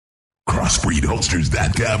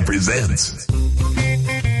SpeedHolsters.com presents the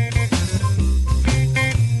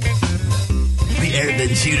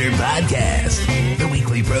Urban Shooter Podcast, the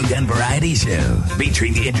weekly pro-gun variety show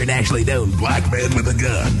featuring the internationally known black man with a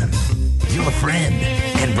gun, your friend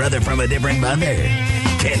and brother from a different mother,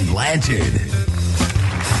 Kenn Blanchard.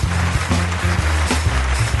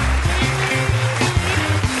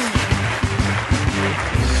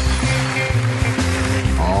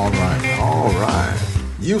 All right.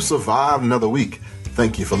 You survived another week.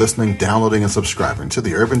 Thank you for listening, downloading, and subscribing to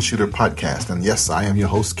the Urban Shooter Podcast. And yes, I am your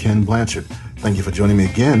host, Kenn Blanchard. Thank you for joining me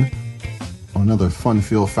again on another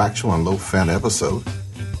fun-filled, factual, and low-fat episode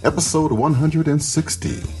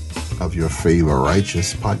 160 of your favorite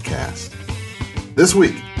righteous podcast. This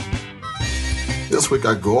week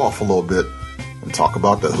I go off a little bit and talk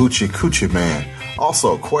about the Hoochie Coochie Man.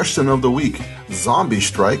 Also, question of the week, zombie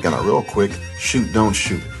strike, and a real quick shoot, don't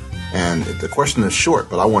shoot. And the question is short,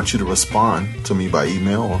 but I want you to respond to me by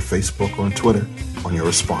email or Facebook or on Twitter on your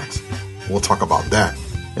response. We'll talk about that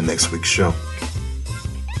in next week's show.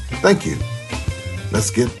 Thank you. Let's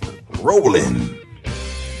get rolling.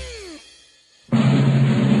 I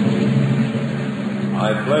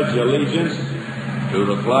pledge allegiance to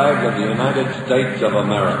the flag of the United States of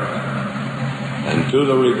America and to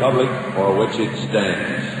the republic for which it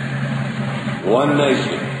stands, one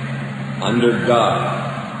nation, under God,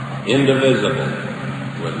 indivisible,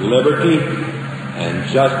 with liberty and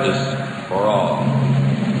justice for all.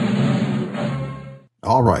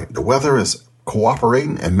 All right, the weather is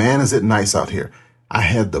cooperating, and man, is it nice out here. I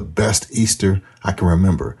had the best Easter I can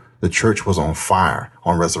remember. The church was on fire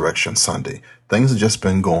on Resurrection Sunday. Things have just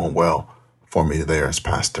been going well for me there as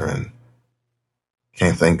pastor, and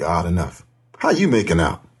can't thank God enough. How you making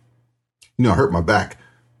out? You know, I hurt my back,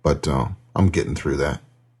 but I'm getting through that.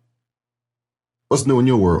 What's new in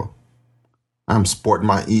your world? I'm sporting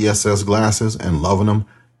my ESS glasses and loving them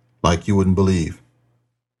like you wouldn't believe.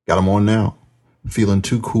 Got them on now. Feeling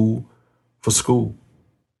too cool for school.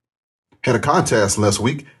 Had a contest last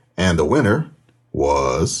week, and the winner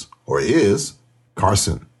was, or is,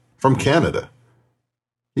 Carson from Canada.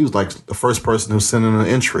 He was like the first person who sent in an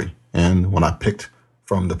entry. And when I picked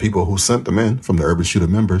from the people who sent them in, from the Urban Shooter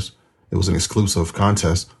members, it was an exclusive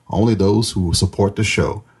contest. Only those who support the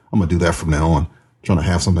show. I'm going to do that from now on. Trying to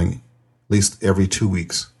have something at least every 2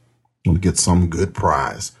 weeks. I'm going to get some good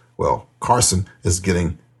prize. Well, Carson is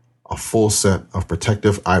getting a full set of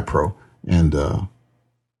protective eye pro and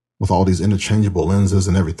with all these interchangeable lenses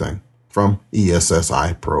and everything from ESS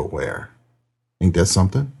Eye Pro Wear. Ain't that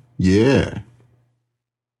something? Yeah.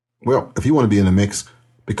 Well, if you want to be in the mix,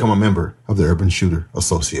 become a member of the Urban Shooter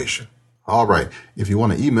Association. All right. If you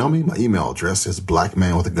want to email me, my email address is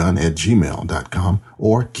blackmanwithagun@gmail.com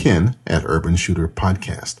or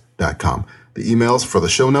ken@urbanshooterpodcast.com. The emails for the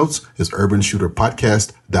show notes is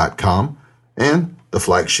urbanshooterpodcast.com and the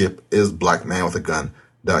flagship is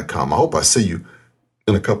blackmanwithagun.com. I hope I see you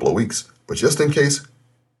in a couple of weeks, but just in case,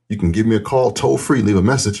 you can give me a call toll free, leave a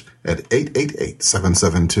message at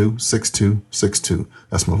 888-772-6262.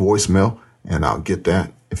 That's my voicemail, and I'll get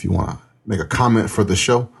that if you want to make a comment for the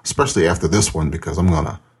show, especially after this one, because I'm going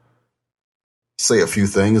to say a few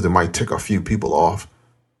things that might tick a few people off.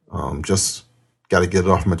 Just got to get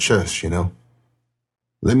it off my chest, you know.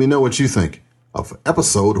 Let me know what you think of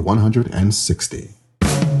episode 160.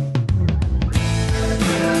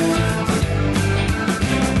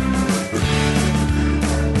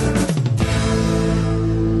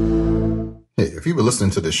 Hey, if you've been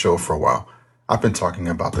listening to this show for a while, I've been talking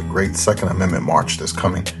about the great Second Amendment March that's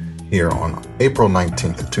coming here on April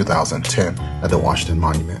 19th, 2010 at the Washington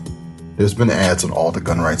Monument. There's been ads on all the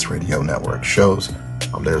Gun Rights Radio Network shows.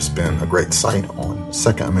 There's been a great site on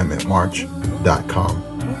secondamendmentmarch.com.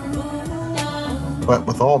 But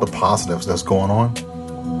with all the positives that's going on,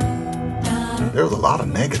 there's a lot of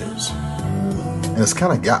negatives. And it's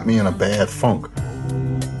kind of got me in a bad funk.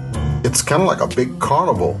 It's kind of like a big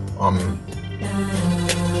carnival on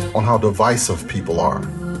how divisive people are.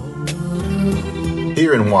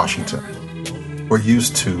 Here in Washington, we're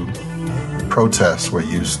used to protests, we're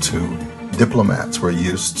used to diplomats, we're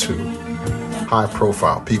used to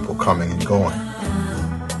high-profile people coming and going.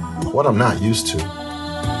 What I'm not used to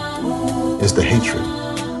is the hatred,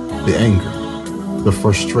 the anger, the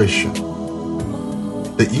frustration,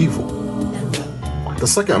 the evil. The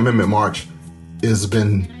Second Amendment March has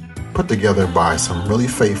been put together by some really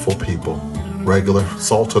faithful people, regular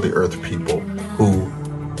salt-of-the-earth people who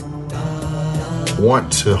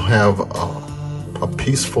want to have a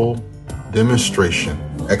peaceful demonstration,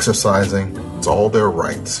 exercising all their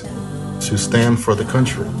rights to stand for the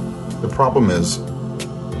country. The problem is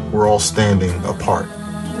we're all standing apart.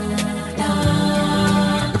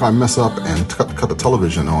 if I mess up and cut the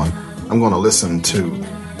television on, I'm going to listen to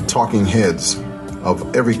talking heads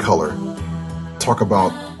of every color talk about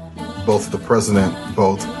both the president,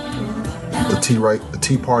 both the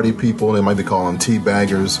Tea Party people, they might be calling them tea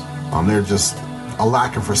baggers. They're just a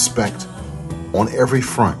lack of respect on every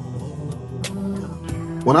front.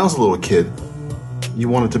 When I was a little kid, you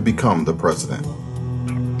wanted to become the president.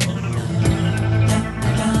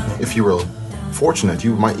 If you were fortunate,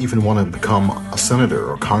 you might even want to become a senator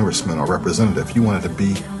or congressman or representative. You wanted to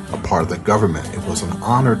be a part of the government. It was an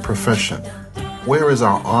honored profession. Where is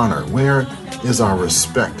our honor? Where is our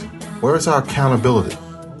respect? Where is our accountability?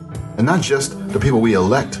 And not just the people we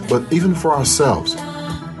elect, but even for ourselves.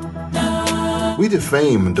 We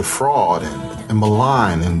defame and defraud and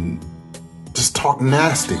malign and just talk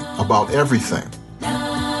nasty about everything.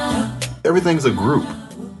 Everything's a group.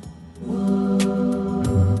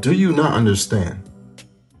 Do you not understand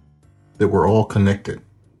that we're all connected?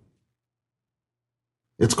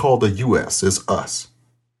 It's called the U.S. It's us.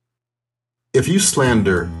 If you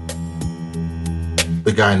slander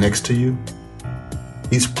the guy next to you,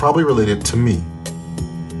 he's probably related to me.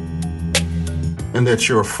 And that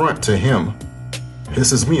your affront to him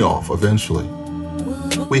pisses me off eventually.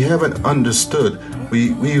 We haven't understood.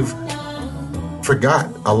 We've forgot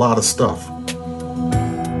a lot of stuff.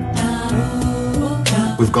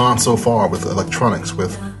 We've gone so far with electronics,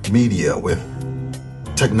 with media, with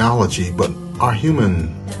technology, but our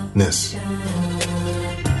humanness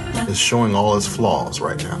is showing all its flaws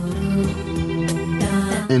right now.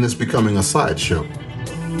 And it's becoming a sideshow.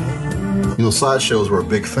 You know, sideshows were a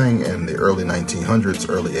big thing in the early 1900s,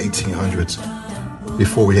 early 1800s.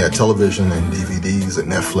 Before we had television and DVDs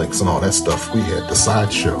and Netflix and all that stuff, we had the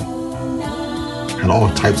sideshow. And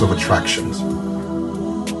all types of attractions.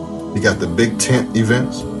 You got the big tent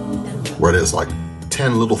events, where there's like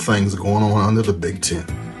 10 little things going on under the big tent.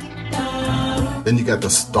 Then you got the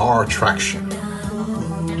star attraction.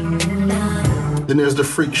 Then there's the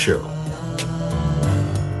freak show.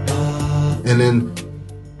 And then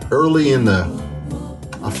early in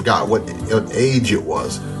I forgot what age it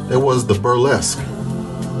was, there was the burlesque.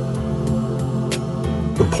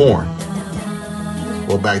 The porn.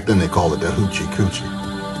 Well, back then they called it the Hoochie Coochie.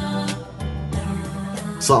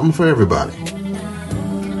 Something for everybody.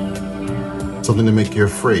 Something to make you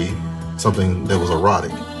afraid. Something that was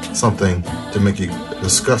erotic. Something to make you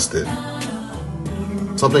disgusted.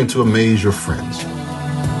 Something to amaze your friends.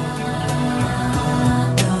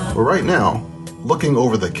 But right now, looking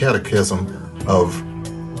over the catechism of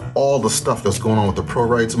all the stuff that's going on with the pro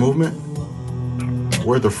rights movement,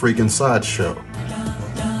 we're the freaking sideshow.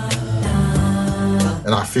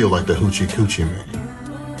 And I feel like the Hoochie Coochie Man.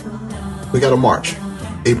 We got a march,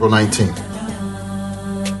 April 19th,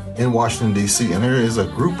 in Washington, D.C., and there is a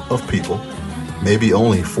group of people, maybe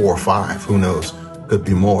only 4 or 5, who knows, could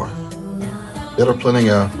be more, that are planning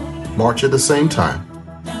a march at the same time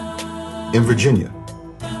in Virginia,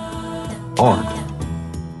 armed.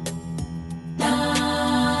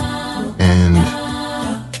 And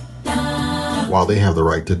while they have the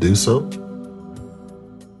right to do so,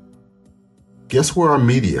 guess where our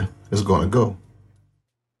media is going to go?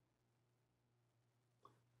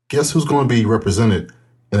 Guess who's going to be represented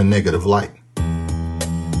in a negative light?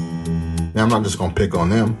 Now, I'm not just going to pick on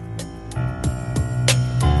them.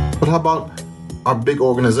 But how about our big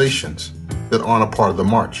organizations that aren't a part of the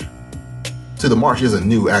march? See, the march isn't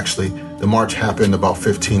new, actually. The march happened about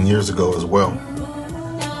 15 years ago as well.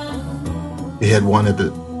 We had one at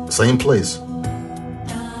the same place.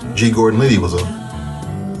 G. Gordon Liddy was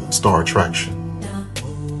a star attraction.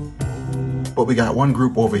 But we got one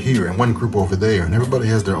group over here and one group over there, and everybody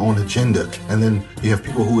has their own agenda. And then you have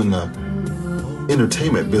people who in the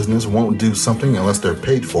entertainment business won't do something unless they're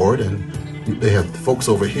paid for it, and they have folks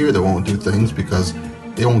over here that won't do things because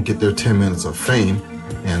they won't get their 10 minutes of fame.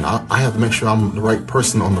 And I have to make sure I'm the right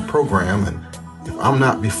person on the program, and if I'm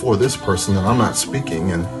not before this person, then I'm not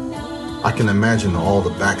speaking. And I can imagine all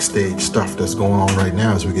the backstage stuff that's going on right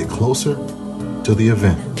now as we get closer to the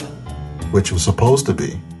event, which was supposed to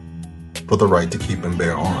be for the right to keep and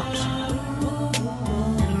bear arms.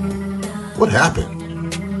 What happened?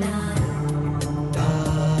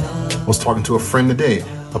 I was talking to a friend today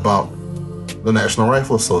about the National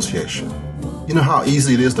Rifle Association. You know how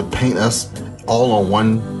easy it is to paint us all on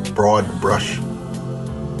one broad brush?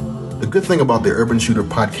 The good thing about the Urban Shooter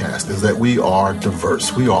podcast is that we are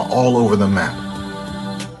diverse. We are all over the map,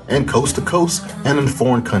 and coast to coast, and in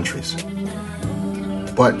foreign countries.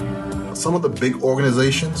 But some of the big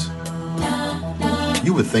organizations,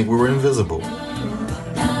 you would think we were invisible.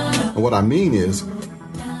 And what I mean is,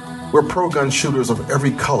 we're pro-gun shooters of every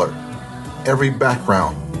color, every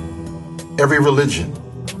background, every religion,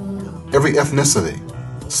 every ethnicity,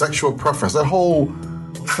 sexual preference, that whole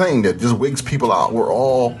thing that just wigs people out. We're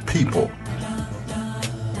all people.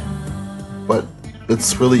 But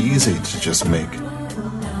it's really easy to just make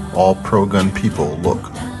all pro-gun people look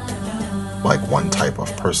like one type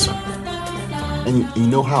of person. And you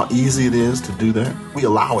know how easy it is to do that? We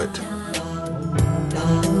allow it.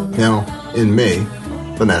 Now, in May,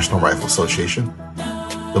 the National Rifle Association,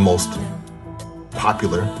 the most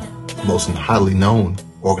popular, most highly known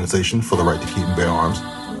organization for the right to keep and bear arms,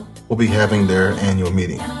 will be having their annual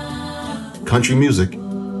meeting. Country music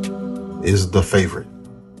is the favorite.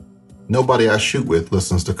 Nobody I shoot with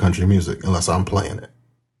listens to country music unless I'm playing it.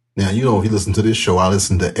 Now, you know, if you listen to this show, I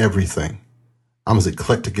listen to everything. I'm as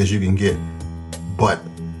eclectic as you can get. But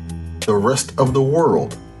the rest of the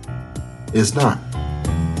world is not.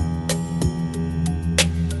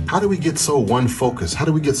 How do we get so one focused? How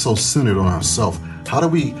do we get so centered on ourselves? How do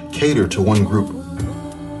we cater to one group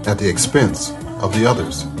at the expense of the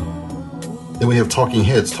others? Then we have talking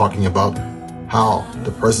heads talking about how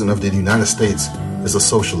the President of the United States is a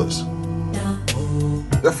socialist.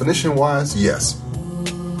 Definition-wise, yes.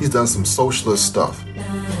 He's done some socialist stuff.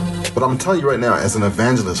 But I'm telling you right now, as an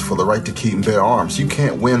evangelist for the right to keep and bear arms, you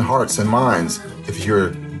can't win hearts and minds if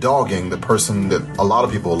you're dogging the person that a lot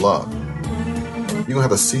of people love. You're going to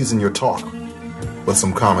have to season your talk with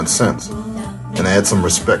some common sense and add some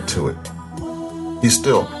respect to it. He's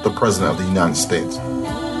still the President of the United States.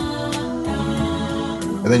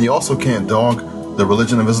 And then you also can't dog the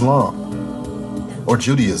religion of Islam or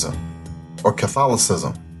Judaism or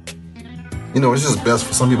Catholicism. You know, it's just best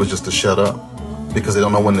for some people just to shut up because they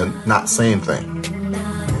don't know when to not say anything.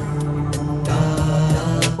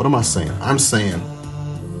 What am I saying? I'm saying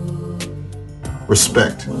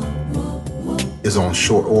respect is on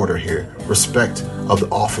short order here. Respect of the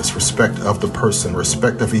office, respect of the person,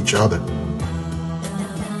 respect of each other.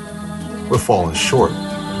 We're falling short.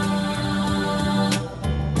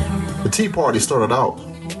 The Tea Party started out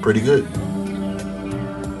pretty good.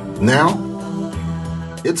 Now,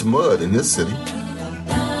 it's mud in this city.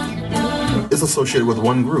 It's associated with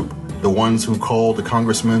one group. The ones who call the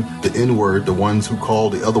congressman the N-word, the ones who call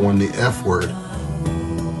the other one the F-word.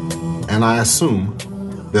 And I assume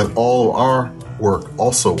that all of our work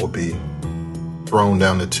also will be thrown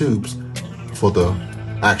down the tubes for the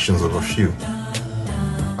actions of a few.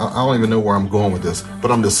 I don't even know where I'm going with this,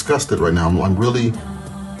 but I'm disgusted right now. I'm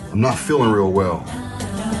not feeling real well.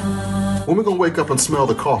 When we're going to wake up and smell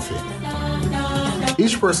the coffee?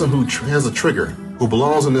 Each person who has a trigger, who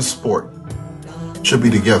belongs in this sport, should be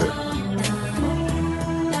together.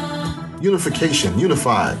 Unification,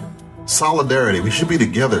 unified, solidarity. We should be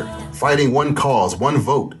together, fighting one cause, one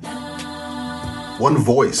vote, one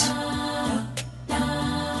voice.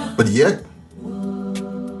 But yet,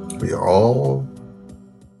 we are all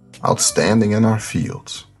outstanding in our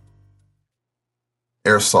fields.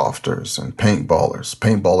 Airsofters and paintballers.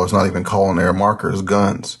 Paintballers not even calling air markers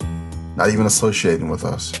guns. Not even associating with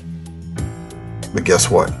us. But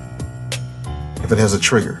guess what? If it has a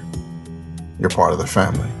trigger, you're part of the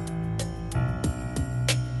family.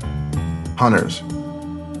 Hunters,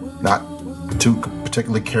 not too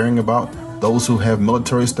particularly caring about those who have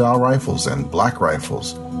military-style rifles and black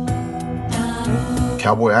rifles.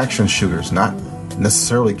 Cowboy action shooters, not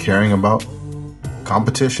necessarily caring about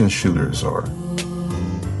competition shooters or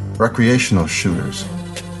recreational shooters.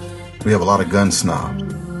 We have a lot of gun snobs.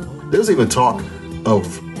 There's even talk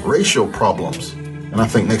of racial problems. And I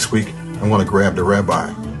think next week I'm going to grab the rabbi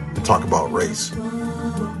and talk about race.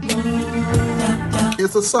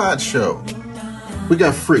 It's a sideshow. We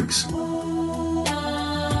got freaks.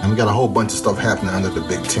 And we got a whole bunch of stuff happening under the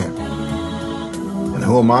big tent. And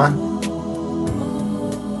who am I?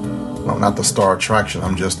 No, not the star attraction.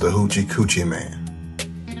 I'm just the Hoochie Coochie Man.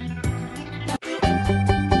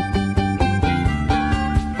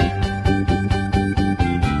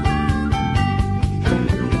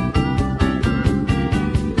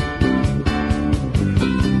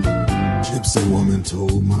 Gypsy woman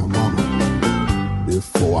told my mama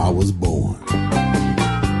before I was born,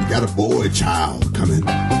 you got a boy child coming,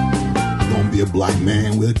 gonna be a black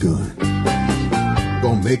man with a gun,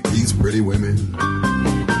 gonna make these pretty women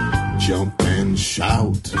jump and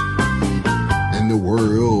shout, and the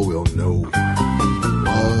world will know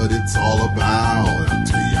what it's all about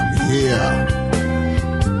until I'm here.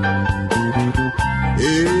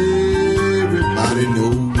 Everybody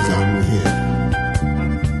knows I'm here.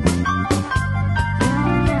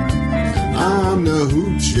 I'm the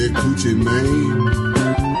Hoochie Coochie Man.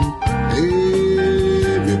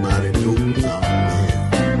 Everybody knows I'm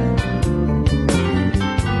here.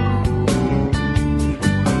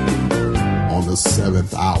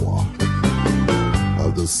 seventh hour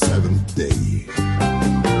of the seventh day.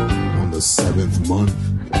 On the seventh month,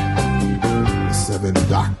 the seventh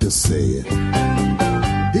doctor said,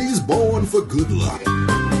 he's born for good luck.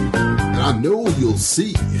 And I know you'll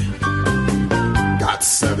see. Got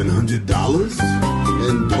 $700,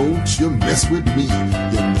 and don't you mess with me. You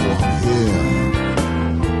know I'm here.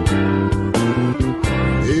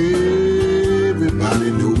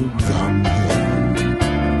 Everybody knows I'm here.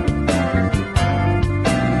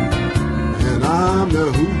 And I'm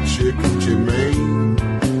the Hoochie Coochie Man.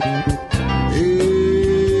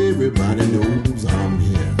 Everybody knows I'm here.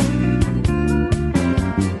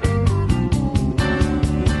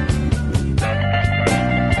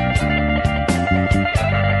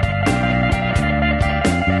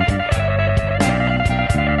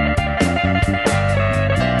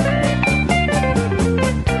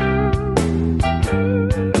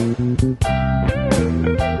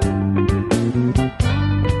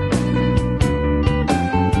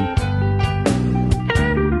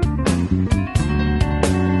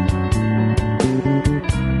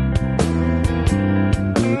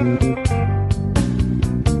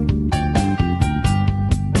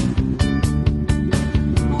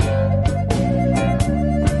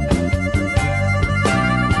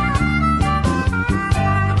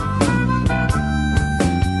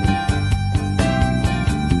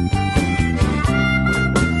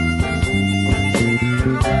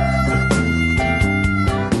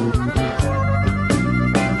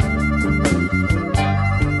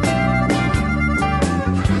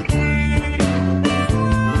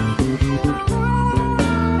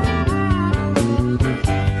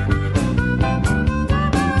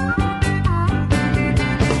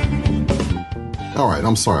 All right,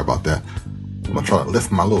 I'm sorry about that. I'm going to try to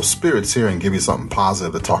lift my little spirits here and give you something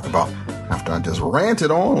positive to talk about after I just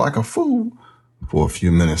ranted on like a fool for a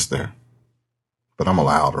few minutes there. But I'm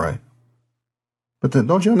allowed, right? But then,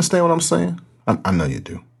 don't you understand what I'm saying? I know you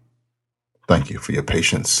do. Thank you for your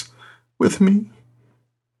patience with me.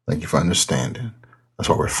 Thank you for understanding. That's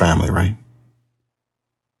why we're family, right?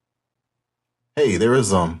 Hey, there is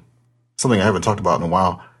something I haven't talked about in a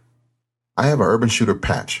while. I have an Urban Shooter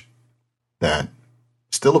patch that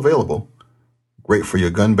still available. Great for your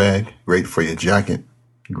gun bag, great for your jacket,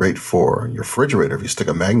 great for your refrigerator if you stick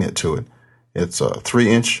a magnet to it. It's a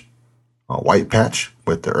 3-inch white patch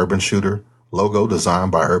with the Urban Shooter logo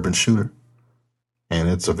designed by Urban Shooter. And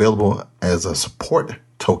it's available as a support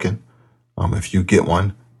token. If you get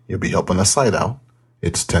one, you'll be helping the site out.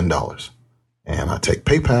 It's $10. And I take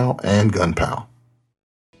PayPal and GunPal.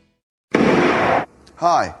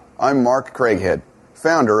 Hi, I'm Mark Craighead,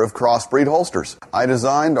 founder of Crossbreed Holsters. I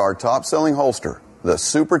designed our top-selling holster, the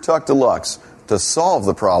Super Tuck Deluxe, to solve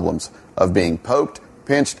the problems of being poked,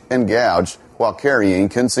 pinched, and gouged while carrying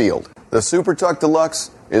concealed. The Super Tuck Deluxe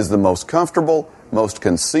is the most comfortable, most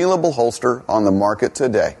concealable holster on the market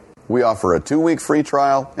today. We offer a 2-week free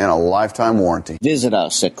trial and a lifetime warranty. Visit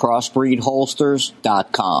us at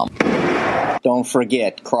crossbreedholsters.com. Don't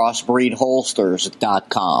forget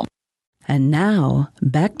crossbreedholsters.com. And now,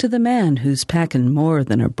 back to the man who's packing more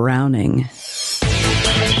than a Browning.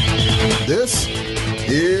 This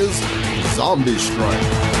is Zombie Strike.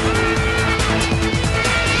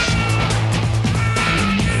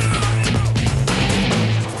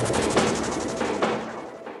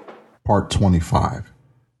 Part 25.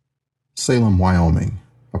 Salem, Wyoming,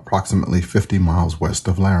 approximately 50 miles west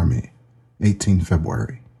of Laramie, 18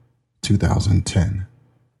 February, 2010.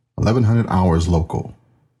 1100 hours local.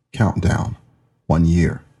 Countdown. 1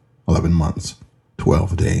 year, 11 months,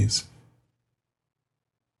 12 days.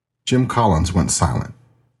 Jim Collins went silent.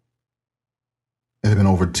 It had been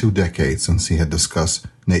over 2 decades since he had discussed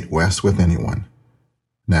Nate West with anyone.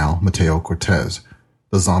 Now, Mateo Cortez,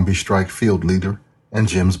 the Zombie Strike field leader and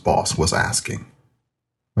Jim's boss, was asking.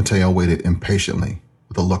 Mateo waited impatiently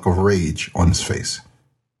with a look of rage on his face.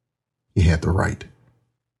 He had the right.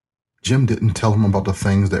 Jim didn't tell him about the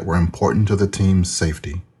things that were important to the team's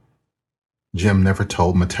safety. Jim never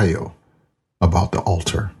told Mateo about the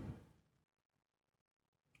altar.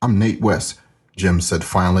 "I'm Nate West," Jim said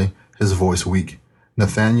finally, his voice weak.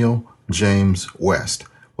 "Nathaniel James West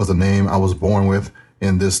was the name I was born with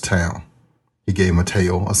in this town." He gave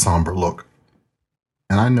Mateo a somber look.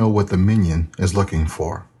 "And I know what the minion is looking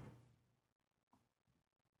for."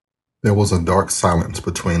 There was a dark silence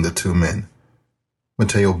between the two men.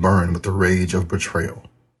 Mateo burned with the rage of betrayal.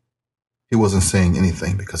 He wasn't saying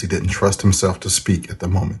anything because he didn't trust himself to speak at the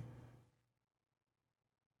moment.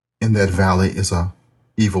 In that valley is a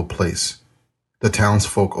evil place. The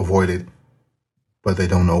townsfolk avoid it, but they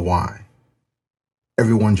don't know why.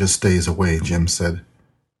 "Everyone just stays away," Jim said.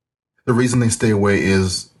 The reason they stay away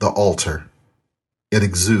is the altar. It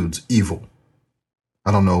exudes evil.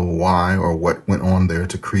 I don't know why or what went on there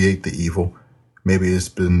to create the evil. Maybe it's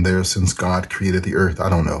been there since God created the earth. I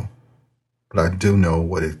don't know. But I do know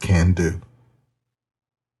what it can do.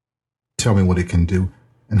 Tell me what it can do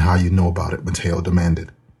and how you know about it, Mateo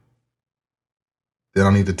demanded. Then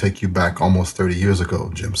I need to take you back almost 30 years ago,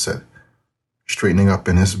 Jim said, straightening up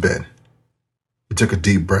in his bed. He took a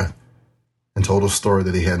deep breath and told a story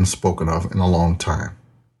that he hadn't spoken of in a long time.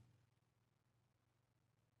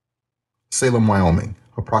 Salem, Wyoming,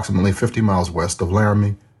 approximately 50 miles west of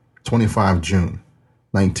Laramie, 25 June,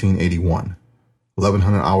 1981.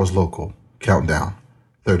 1100 hours local, countdown,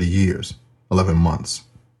 30 years, 11 months,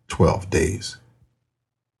 12 days.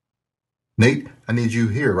 Nate, I need you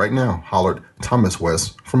here right now, hollered Thomas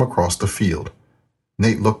West from across the field.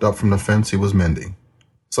 Nate looked up from the fence he was mending.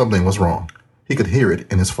 Something was wrong. He could hear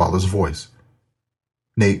it in his father's voice.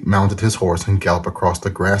 Nate mounted his horse and galloped across the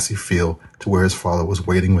grassy field to where his father was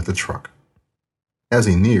waiting with the truck. As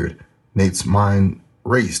he neared, Nate's mind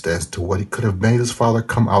raced as to what could have made his father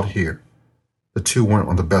come out here. The two weren't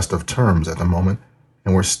on the best of terms at the moment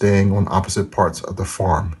and were staying on opposite parts of the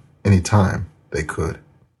farm any time they could.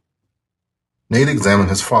 Nate examined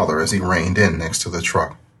his father as he reined in next to the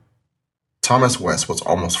truck. Thomas West was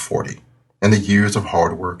almost 40, and the years of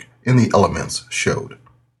hard work in the elements showed.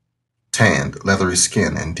 Tanned, leathery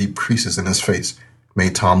skin and deep creases in his face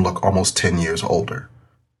made Tom look almost 10 years older.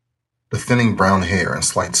 The thinning brown hair and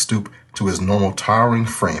slight stoop to his normal towering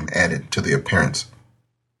frame added to the appearance.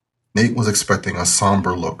 Nate was expecting a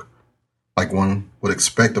somber look, like one would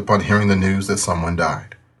expect upon hearing the news that someone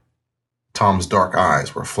died. Tom's dark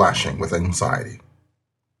eyes were flashing with anxiety.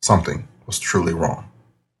 Something was truly wrong.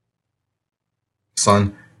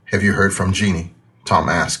 "Son, have you heard from Jeannie?" Tom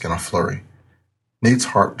asked in a flurry. Nate's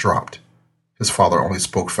heart dropped. His father only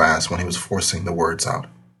spoke fast when he was forcing the words out.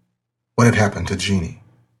 What had happened to Jeannie?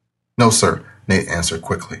 "No, sir," Nate answered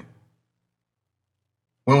quickly.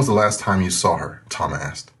 "When was the last time you saw her?" Tom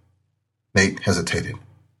asked. Nate hesitated.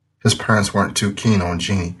 His parents weren't too keen on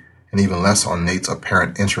Jeannie, and even less on Nate's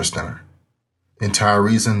apparent interest in her. The entire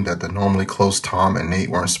reason that the normally close Tom and Nate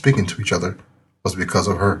weren't speaking to each other was because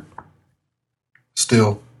of her.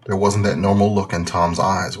 Still, there wasn't that normal look in Tom's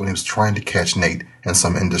eyes when he was trying to catch Nate in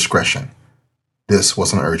some indiscretion. This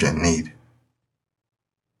was an urgent need.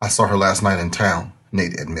 "I saw her last night in town,"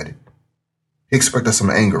 Nate admitted. He expected some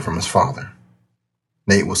anger from his father.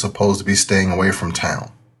 Nate was supposed to be staying away from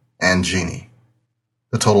town, and Jeannie.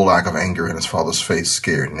 The total lack of anger in his father's face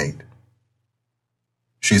scared Nate.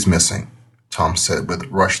 "She's missing," Tom said with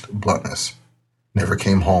rushed bluntness. "Never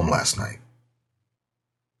came home last night."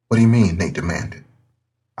 "What do you mean?" Nate demanded.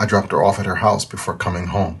 "I dropped her off at her house before coming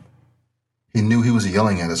home." He knew he was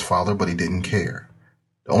yelling at his father, but he didn't care.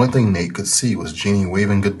 The only thing Nate could see was Jeannie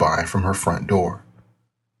waving goodbye from her front door.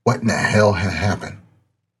 What in the hell had happened?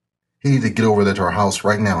 He needed to get over there to her house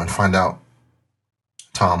right now and find out.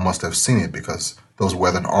 Tom must have seen it because those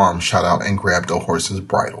weathered arms shot out and grabbed the horse's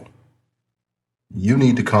bridle. "You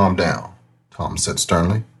need to calm down," Tom said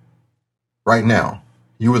sternly. "Right now,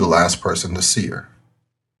 you were the last person to see her.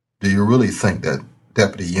 Do you really think that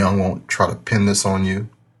Deputy Young won't try to pin this on you?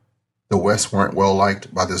 The Wests weren't well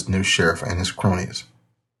liked by this new sheriff and his cronies.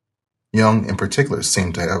 Young, in particular,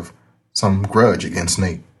 seemed to have some grudge against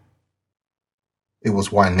Nate. It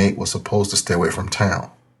was why Nate was supposed to stay away from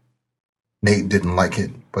town. Nate didn't like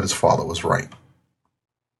it, but his father was right.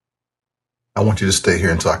 "I want you to stay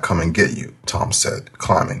here until I come and get you," Tom said,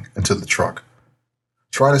 climbing into the truck.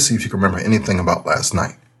 "Try to see if you can remember anything about last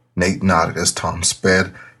night." Nate nodded as Tom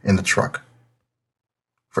sped in the truck.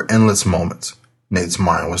 For endless moments, Nate's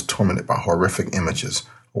mind was tormented by horrific images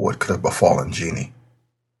of what could have befallen Jeannie.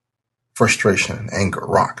 Frustration and anger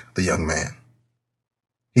rocked the young man.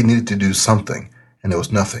 He needed to do something, and there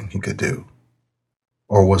was nothing he could do.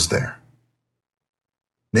 Or was there?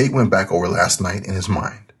 Nate went back over last night in his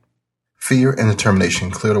mind. Fear and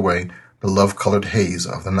determination cleared away the love-colored haze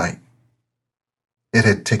of the night. It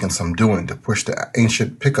had taken some doing to push the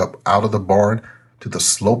ancient pickup out of the barn to the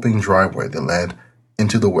sloping driveway that led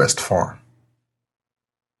into the West farm.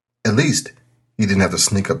 At least, he didn't have to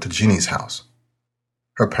sneak up to Jeannie's house.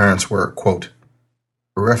 Her parents were, quote,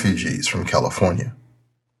 refugees from California,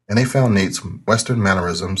 and they found Nate's Western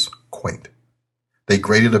mannerisms quaint. They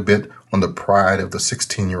grated a bit on the pride of the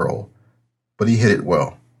 16-year-old, but he hid it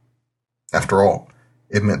well. After all,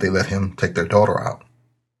 it meant they let him take their daughter out.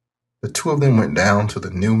 The two of them went down to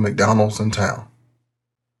the new McDonald's in town.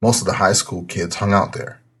 Most of the high school kids hung out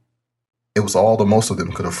there. It was all the most of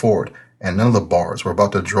them could afford, and none of the bars were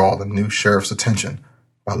about to draw the new sheriff's attention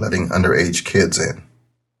by letting underage kids in.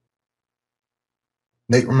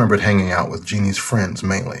 Nate remembered hanging out with Jeannie's friends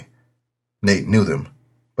mainly. Nate knew them,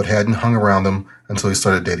 but hadn't hung around them until he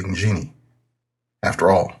started dating Jeannie.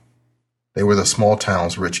 After all, they were the small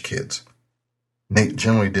town's rich kids. Nate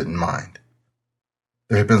generally didn't mind.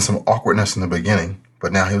 There had been some awkwardness in the beginning,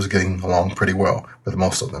 but now he was getting along pretty well with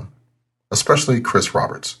most of them, especially Chris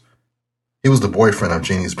Roberts. He was the boyfriend of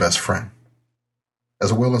Jeannie's best friend,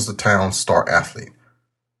 as well as the town's star athlete,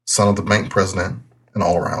 son of the bank president, and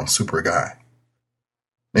all-around super guy.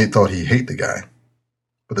 Nate thought he hated the guy,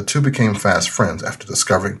 but the two became fast friends after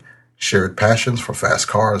discovering shared passions for fast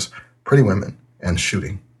cars, pretty women, and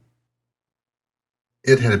shooting.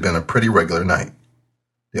 It had been a pretty regular night.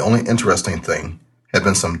 The only interesting thing had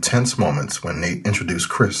been some tense moments when Nate introduced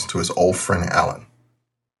Chris to his old friend Alan.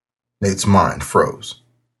 Nate's mind froze.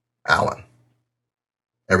 Alan.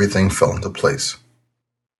 Everything fell into place.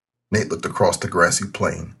 Nate looked across the grassy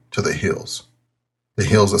plain to the hills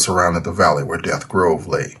that surrounded the valley where Death Grove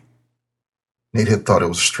lay. Nate had thought it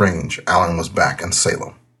was strange Alan was back in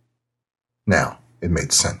Salem. Now it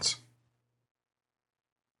made sense.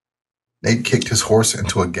 Nate kicked his horse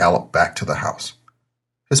into a gallop back to the house.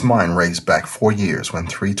 His mind raced back 4 years when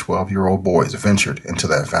 3 12-year-old boys ventured into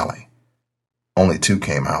that valley. Only 2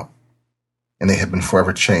 came out, and they had been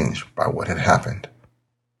forever changed by what had happened.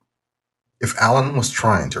 If Alan was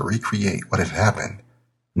trying to recreate what had happened,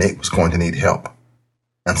 Nate was going to need help,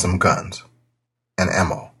 and some guns, and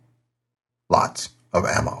ammo. Lots of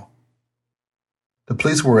ammo. The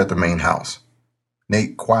police were at the main house.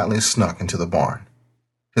 Nate quietly snuck into the barn.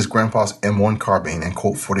 His grandpa's M1 carbine and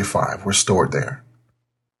Colt 45 were stored there.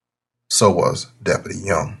 So was Deputy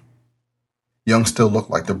Young. Young still looked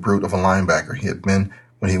like the brute of a linebacker he had been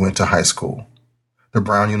when he went to high school. The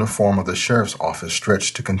brown uniform of the sheriff's office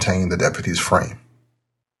stretched to contain the deputy's frame.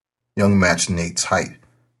 Young matched Nate's height,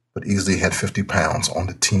 but easily had 50 pounds on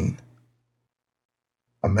the teen.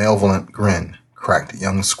 A malevolent grin cracked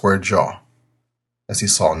Young's square jaw as he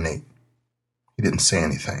saw Nate. He didn't say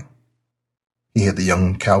anything. He had the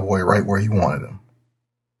young cowboy right where he wanted him.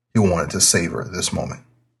 He wanted to savor this moment.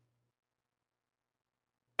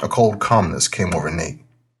 A cold calmness came over Nate.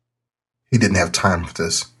 He didn't have time for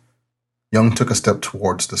this. Young took a step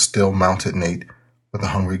towards the still-mounted Nate with a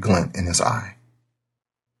hungry glint in his eye.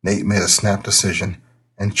 Nate made a snap decision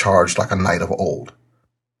and charged like a knight of old.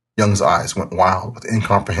 Young's eyes went wild with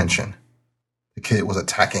incomprehension. The kid was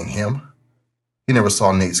attacking him? He never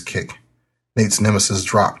saw Nate's kick. Nate's nemesis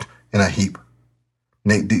dropped in a heap.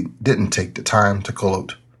 Nate didn't take the time to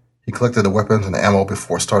gloat. He collected the weapons and ammo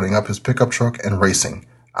before starting up his pickup truck and racing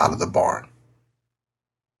out of the barn.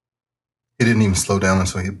 He didn't even slow down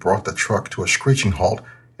until he brought the truck to a screeching halt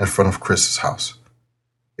in front of Chris's house.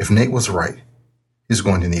 If Nate was right, he was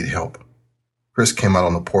going to need help. Chris came out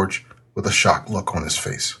on the porch with a shocked look on his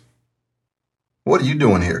face. "What are you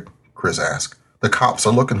doing here?" Chris asked. "The cops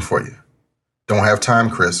are looking for you." "Don't have time,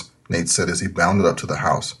 Chris," Nate said as he bounded up to the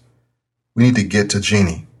house. "We need to get to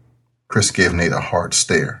Jeannie." Chris gave Nate a hard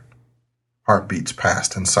stare. Heartbeats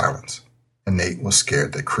passed in silence, and Nate was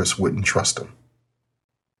scared that Chris wouldn't trust him.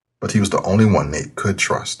 But he was the only one Nate could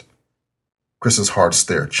trust. Chris's hard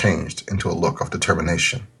stare changed into a look of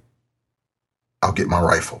determination. "I'll get my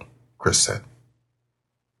rifle," Chris said.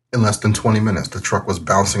 In less than 20 minutes, the truck was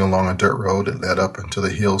bouncing along a dirt road that led up into the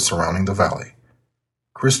hills surrounding the valley.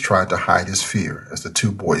 Chris tried to hide his fear as the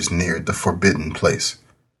 2 boys neared the forbidden place.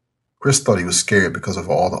 Chris thought he was scared because of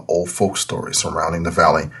all the old folk stories surrounding the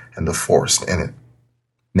valley and the forest in it.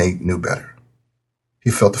 Nate knew better.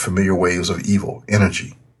 He felt the familiar waves of evil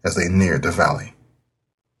energy as they neared the valley.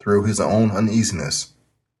 Through his own uneasiness,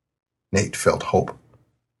 Nate felt hope.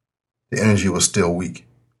 The energy was still weak.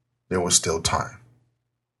 There was still time.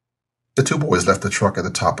 The 2 boys left the truck at the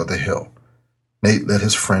top of the hill. Nate led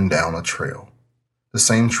his friend down a trail. The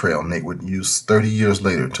same trail Nate would use 30 years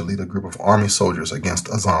later to lead a group of army soldiers against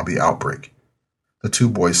a zombie outbreak. The 2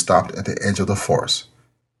 boys stopped at the edge of the forest.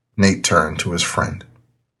 Nate turned to his friend.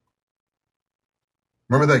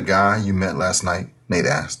 "Remember that guy you met last night?" Nate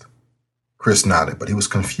asked. Chris nodded, but he was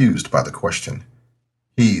confused by the question.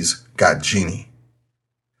 "He's got Jeannie.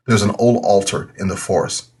 There's an old altar in the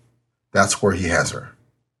forest. That's where he has her.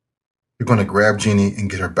 You're going to grab Jeannie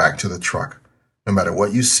and get her back to the truck. No matter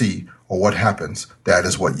what you see or what happens, that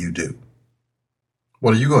is what you do."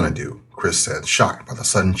 "What are you going to do?" Chris said, shocked by the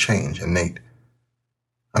sudden change in Nate.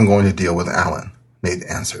 "I'm going to deal with Alan," Nate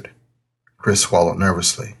answered. Chris swallowed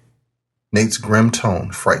nervously. Nate's grim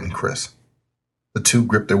tone frightened Chris. The 2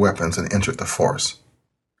 gripped their weapons and entered the forest.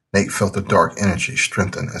 Nate felt the dark energy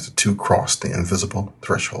strengthen as the 2 crossed the invisible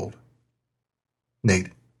threshold.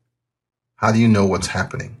 "Nate, how do you know what's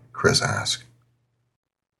happening?" Chris asked.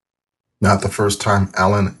 Not the first time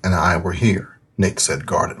Alan and I were here, Nate said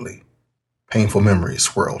guardedly. Painful memories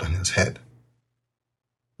swirled in his head.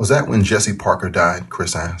 Was that when Jesse Parker died?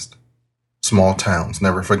 Chris asked. Small towns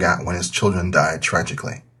never forgot when his children died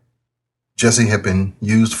tragically. Jesse had been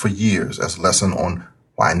used for years as a lesson on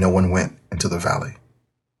why no one went into the valley.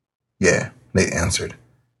 Yeah, Nate answered,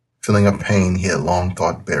 feeling a pain he had long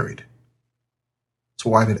thought buried. So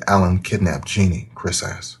why did Alan kidnap Jeannie? Chris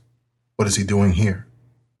asked. What is he doing here?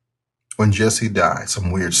 When Jesse died,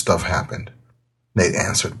 some weird stuff happened, Nate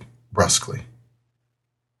answered brusquely.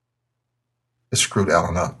 It screwed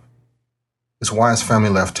Alan up. It's why his family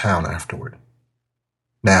left town afterward.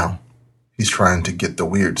 Now, he's trying to get the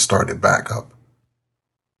weird started back up.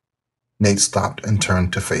 Nate stopped and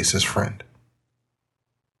turned to face his friend.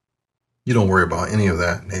 You don't worry about any of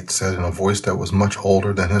that, Nate said in a voice that was much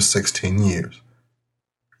older than his 16 years.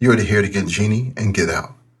 You're here to get Jeannie and get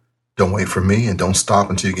out. Don't wait for me and don't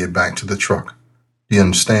stop until you get back to the truck. Do you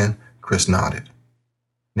understand? Chris nodded.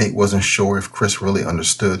 Nate wasn't sure if Chris really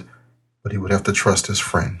understood, but he would have to trust his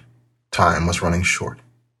friend. Time was running short.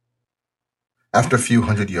 After a few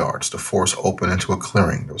hundred yards, the forest opened into a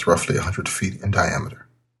clearing that was roughly 100 feet in diameter.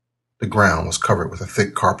 The ground was covered with a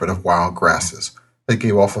thick carpet of wild grasses that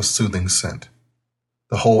gave off a soothing scent.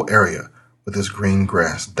 The whole area, with its green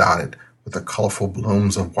grass dotted with the colorful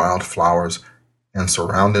blooms of wild flowers and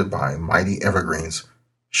surrounded by mighty evergreens,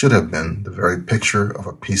 should have been the very picture of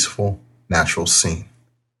a peaceful, natural scene,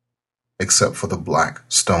 except for the black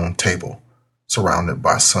stone table surrounded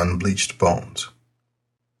by sun-bleached bones.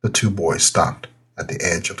 The two boys stopped at the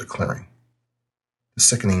edge of the clearing. The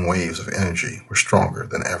sickening waves of energy were stronger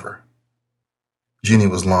than ever. Jeannie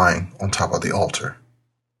was lying on top of the altar.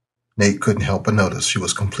 Nate couldn't help but notice she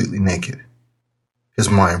was completely naked. His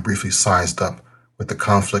mind briefly sized up with the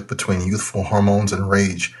conflict between youthful hormones and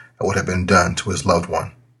rage at what had been done to his loved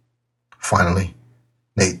one. Finally,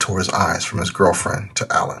 Nate tore his eyes from his girlfriend to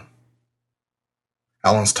Alan.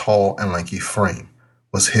 Alan's tall and lanky frame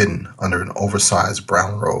was hidden under an oversized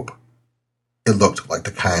brown robe. It looked like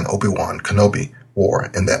the kind Obi-Wan Kenobi wore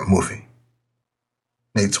in that movie.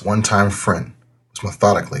 Nate's one-time friend was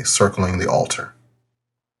methodically circling the altar.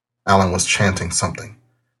 Alan was chanting something,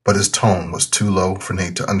 but his tone was too low for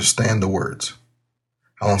Nate to understand the words.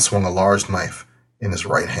 Alan swung a large knife in his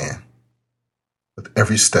right hand. With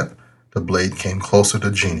every step, the blade came closer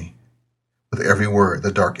to Jeannie. With every word,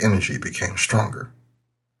 the dark energy became stronger.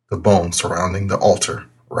 The bones surrounding the altar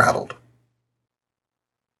rattled.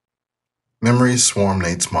 Memories swarmed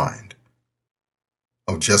Nate's mind.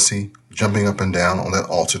 Of Jesse jumping up and down on that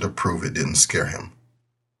altar to prove it didn't scare him.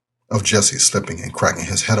 Of Jesse slipping and cracking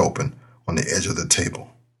his head open on the edge of the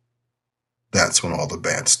table. That's when all the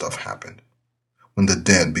bad stuff happened. When the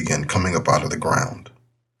dead began coming up out of the ground.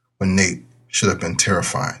 When Nate should have been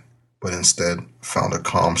terrified, but instead found a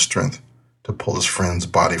calm strength to pull his friend's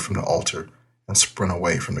body from the altar and sprint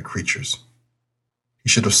away from the creatures. He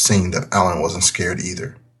should have seen that Alan wasn't scared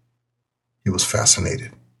either. He was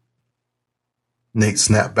fascinated. Nate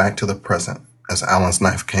snapped back to the present as Alan's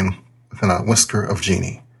knife came within a whisker of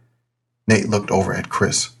Jeannie. Nate looked over at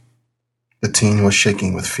Chris. The teen was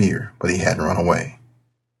shaking with fear, but he hadn't run away.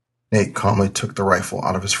 Nate calmly took the rifle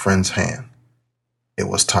out of his friend's hand. It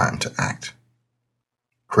was time to act.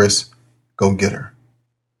 Chris, go get her,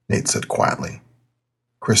 Nate said quietly.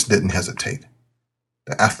 Chris didn't hesitate.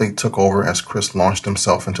 The athlete took over as Chris launched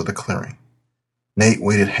himself into the clearing. Nate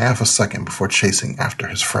waited half a second before chasing after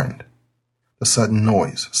his friend. The sudden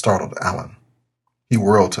noise startled Alan. He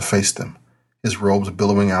whirled to face them, his robes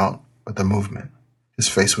billowing out with the movement. His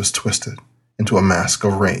face was twisted into a mask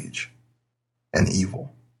of rage and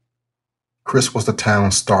evil. Chris was the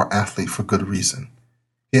town's star athlete for good reason.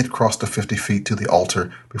 He had crossed the 50 feet to the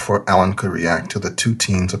altar before Alan could react to the two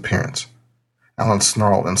teens' appearance. Alan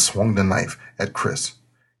snarled and swung the knife at Chris.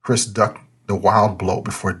 Chris ducked the wild blow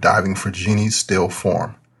before diving for Jeannie's still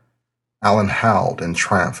form. Alan howled in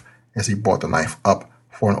triumph as he brought the knife up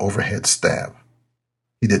for an overhead stab.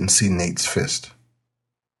 He didn't see Nate's fist.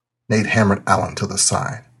 Nate hammered Alan to the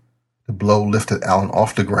side. The blow lifted Alan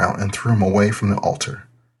off the ground and threw him away from the altar.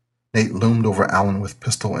 Nate loomed over Alan with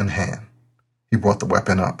pistol in hand. He brought the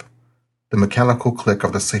weapon up. The mechanical click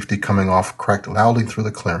of the safety coming off cracked loudly through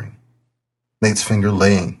the clearing. Nate's finger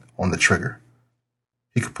laying on the trigger.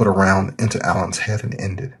 He could put a round into Alan's head and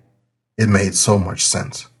end it. It made so much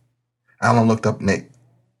sense. Alan looked up at Nate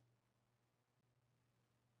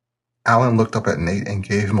and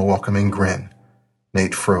gave him a welcoming grin.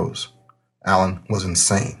 Nate froze. Alan was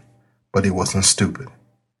insane, but he wasn't stupid.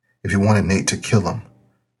 If he wanted Nate to kill him,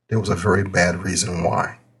 there was a very bad reason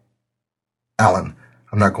why. Alan,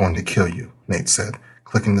 I'm not going to kill you, Nate said,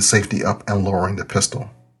 clicking the safety up and lowering the pistol.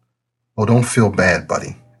 "Oh, don't feel bad,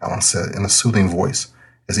 buddy," Alan said in a soothing voice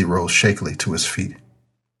as he rose shakily to his feet.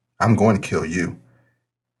 "I'm going to kill you.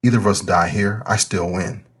 Either of us die here, I still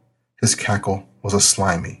win." His cackle was a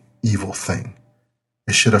slimy, evil thing.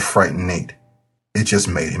 It should have frightened Nate. It just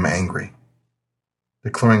made him angry. The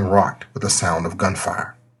clearing rocked with the sound of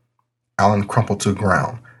gunfire. Alan crumpled to the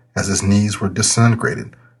ground as his knees were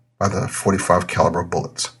disintegrated by the .45 caliber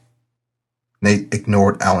bullets. Nate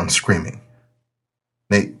ignored Alan screaming.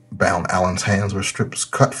 Nate bound Alan's hands with strips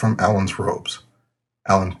cut from Alan's robes.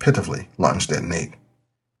 Alan pitifully lunged at Nate.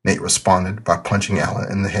 Nate responded by punching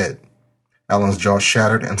Alan in the head. Alan's jaw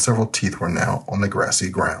shattered and several teeth were now on the grassy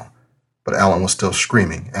ground, but Alan was still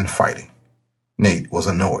screaming and fighting. Nate was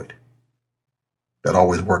annoyed. That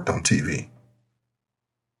always worked on TV.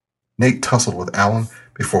 Nate tussled with Alan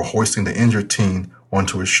before hoisting the injured teen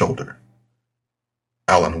onto his shoulder.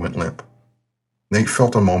 Alan went limp. Nate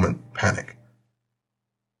felt a moment panic.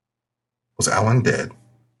 Was Alan dead?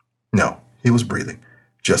 No, he was breathing,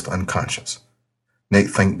 just unconscious. Nate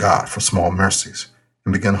thanked God for small mercies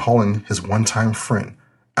and began hauling his one-time friend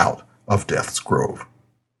out of Death's Grove.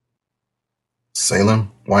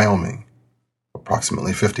 Salem, Wyoming,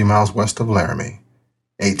 approximately 50 miles west of Laramie,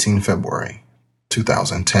 18 February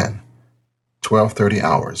 2010, 12:30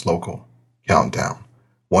 hours local, countdown,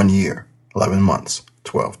 1 year, 11 months,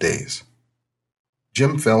 12 days.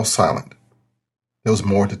 Jim fell silent. There was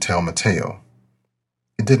more to tell Mateo.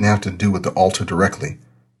 It didn't have to do with the altar directly,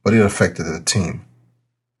 but it affected the team.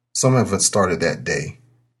 Some of it started that day,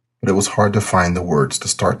 but it was hard to find the words to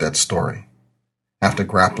start that story. After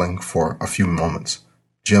grappling for a few moments,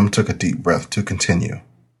 Jim took a deep breath to continue.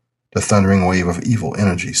 The thundering wave of evil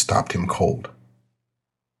energy stopped him cold.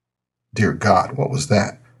 "Dear God, what was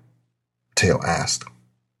that?" Mateo asked,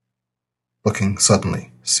 looking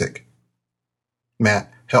suddenly sick.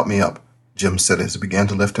 "Matt, help me up," Jim said as he began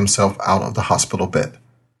to lift himself out of the hospital bed.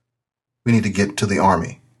 "We need to get to the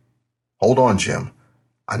army." "Hold on, Jim.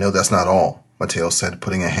 I know that's not all," Mateo said,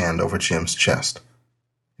 putting a hand over Jim's chest.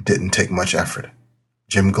 It didn't take much effort.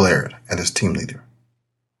 Jim glared at his team leader.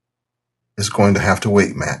 "It's going to have to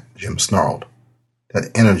wait, Matt," Jim snarled.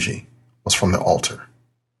 "That energy was from the altar.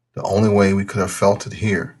 The only way we could have felt it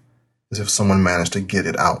here is if someone managed to get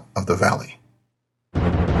it out of the valley."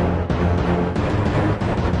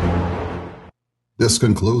 This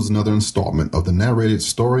concludes another installment of the narrated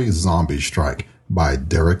story Zombie Strike by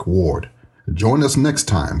Derek Ward. Join us next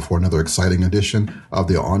time for another exciting edition of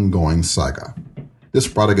the ongoing saga. This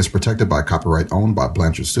product is protected by copyright owned by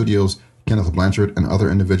Blanchard Studios, Kenneth Blanchard, and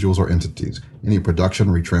other individuals or entities. Any production,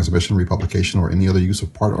 retransmission, republication, or any other use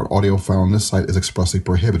of part or audio found on this site is expressly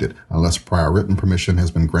prohibited unless prior written permission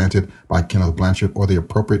has been granted by Kenneth Blanchard or the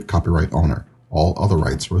appropriate copyright owner. All other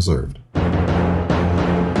rights reserved.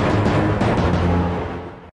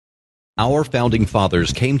 Our founding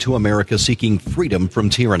fathers came to America seeking freedom from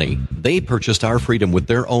tyranny. They purchased our freedom with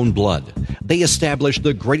their own blood. They established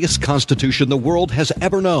the greatest constitution the world has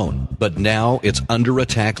ever known. But now it's under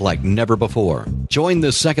attack like never before. Join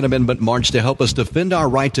the Second Amendment March to help us defend our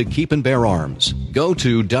right to keep and bear arms. Go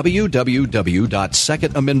to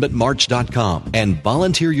www.secondamendmentmarch.com and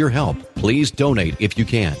volunteer your help. Please donate if you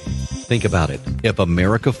can. Think about it. If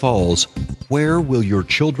America falls, where will your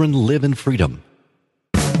children live in freedom?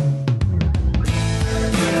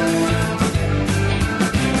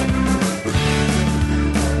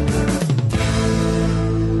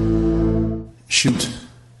 Shoot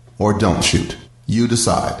or don't shoot. You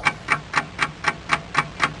decide.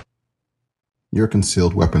 Your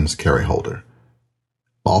concealed weapons carry holder.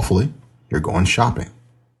 Lawfully, you're going shopping.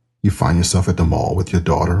 You find yourself at the mall with your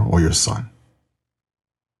daughter or your son.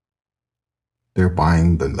 They're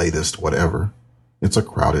buying the latest whatever. It's a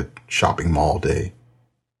crowded shopping mall day.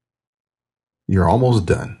 You're almost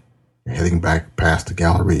done. You're heading back past the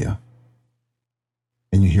Galleria,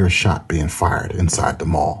 and you hear a shot being fired inside the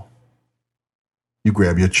mall. You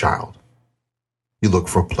grab your child. You look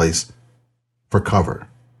for a place for cover.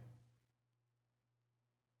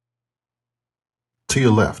 To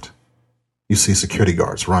your left, you see security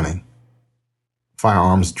guards running,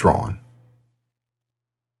 firearms drawn.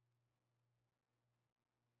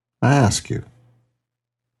 I ask you,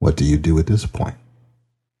 what do you do at this point?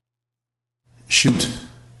 Shoot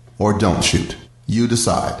or don't shoot. You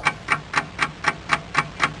decide.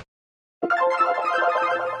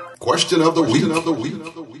 Question of the week.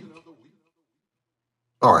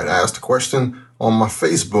 All right, I asked a question on my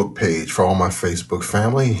Facebook page for all my Facebook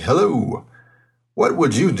family. Hello. What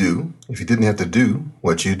would you do if you didn't have to do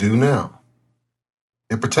what you do now?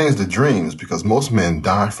 It pertains to dreams because most men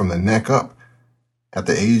die from the neck up. at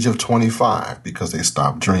the age of 25 because they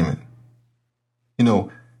stopped dreaming. You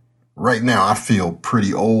know, right now I feel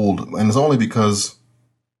pretty old, and it's only because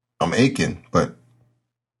I'm aching, but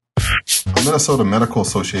the Minnesota Medical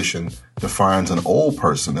Association defines an old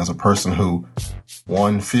person as a person who,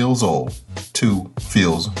 1, feels old, 2,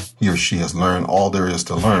 feels he or she has learned all there is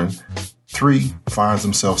to learn, 3, finds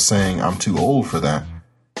himself saying, I'm too old for that,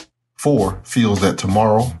 4, feels that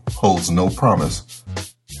tomorrow holds no promise,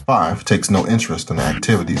 5, takes no interest in the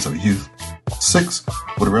activities of youth, 6,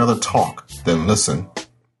 would rather talk than listen,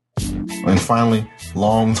 and finally,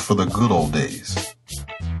 longs for the good old days.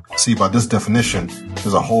 See, by this definition,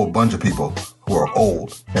 there's a whole bunch of people who are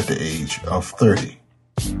old at the age of 30.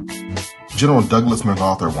 General Douglas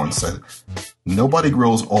MacArthur once said, nobody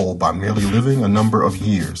grows old by merely living a number of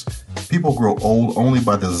years. People grow old only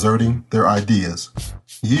by deserting their ideas.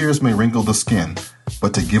 Years may wrinkle the skin,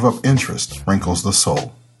 but to give up interest wrinkles the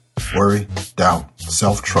soul. Worry, doubt,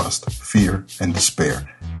 self-trust, fear, and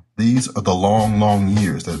despair. These are the long, long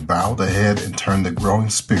years that bow the head and turn the growing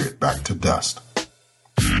spirit back to dust.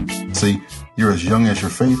 See, you're as young as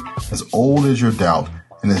your faith, as old as your doubt,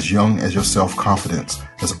 and as young as your self-confidence,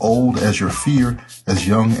 as old as your fear, as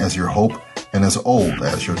young as your hope, and as old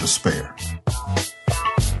as your despair.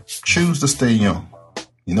 Choose to stay young.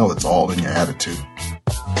 You know it's all in your attitude.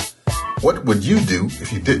 What would you do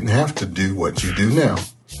if you didn't have to do what you do now?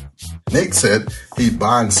 Nate said he'd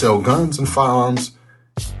buy and sell guns and firearms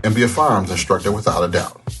and be a firearms instructor without a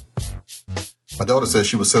doubt. My daughter said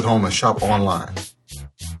she would sit home and shop online.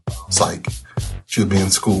 Psych. She would be in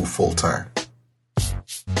school full time.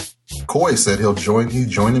 Coy said he'd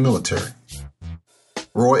join the military.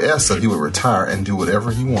 Roy S. said he would retire and do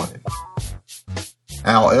whatever he wanted.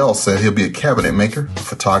 Al L. said he'll be a cabinet maker, a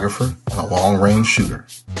photographer, and a long-range shooter.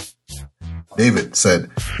 David said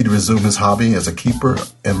he'd resume his hobby as a keeper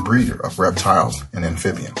and breeder of reptiles and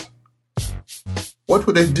amphibians. What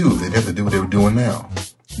would they do if they'd have to do what they were doing now?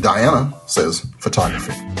 Diana says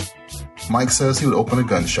photography. Mike says he would open a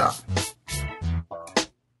gun shop.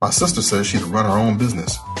 My sister says she'd run her own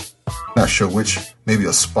business. Not sure which, maybe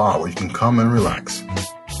a spa where you can come and relax.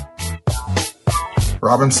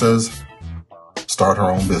 Robin says start her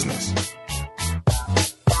own business.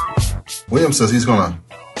 William says he's going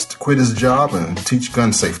to quit his job and teach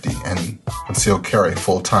gun safety and concealed carry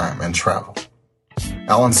full time and travel.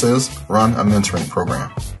 Alan says run a mentoring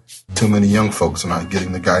program. Too many young folks are not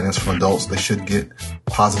getting the guidance from adults they should get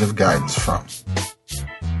positive guidance from.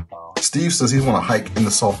 Steve says he want to hike in the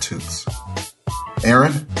Sawtooths.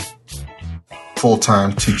 Aaron,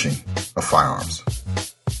 full-time teaching of firearms.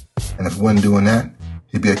 And if he wasn't doing that,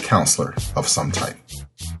 he'd be a counselor of some type.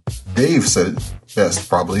 Dave said it best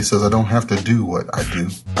probably. He says, I don't have to do what I do.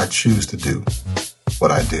 I choose to do what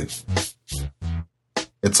I do.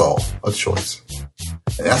 It's all a choice.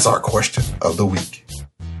 And that's our question of the week.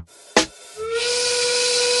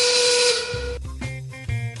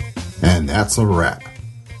 And that's a wrap.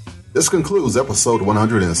 This concludes episode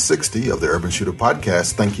 160 of the Urban Shooter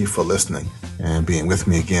Podcast. Thank you for listening and being with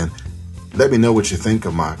me again. Let me know what you think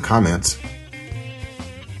of my comments.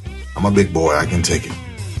 I'm a big boy. I can take it.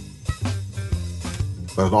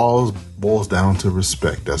 But it all boils down to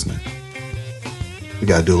respect, doesn't it? We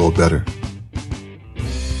got to do a little better.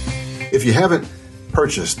 If you haven't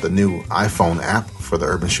purchased the new iPhone app for the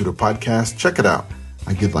Urban Shooter Podcast, check it out.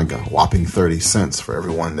 I get like a whopping 30 cents for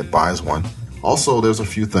everyone that buys one. Also, there's a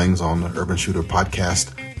few things on the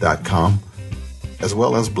urbanshooterpodcast.com as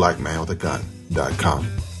well as blackmanwithagun.com.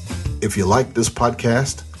 If you like this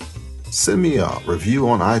podcast, send me a review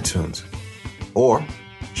on iTunes or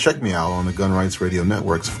check me out on the Gun Rights Radio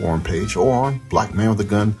Network's forum page or on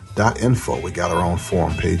blackmanwithagun.info. We got our own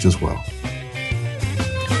forum page as well.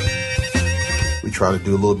 We try to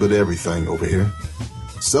do a little bit of everything over here.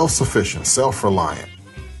 Self-sufficient, self-reliant,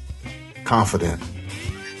 confident,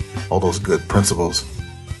 all those good principles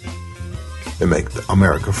that make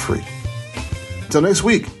America free. Until next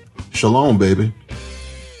week, shalom, baby.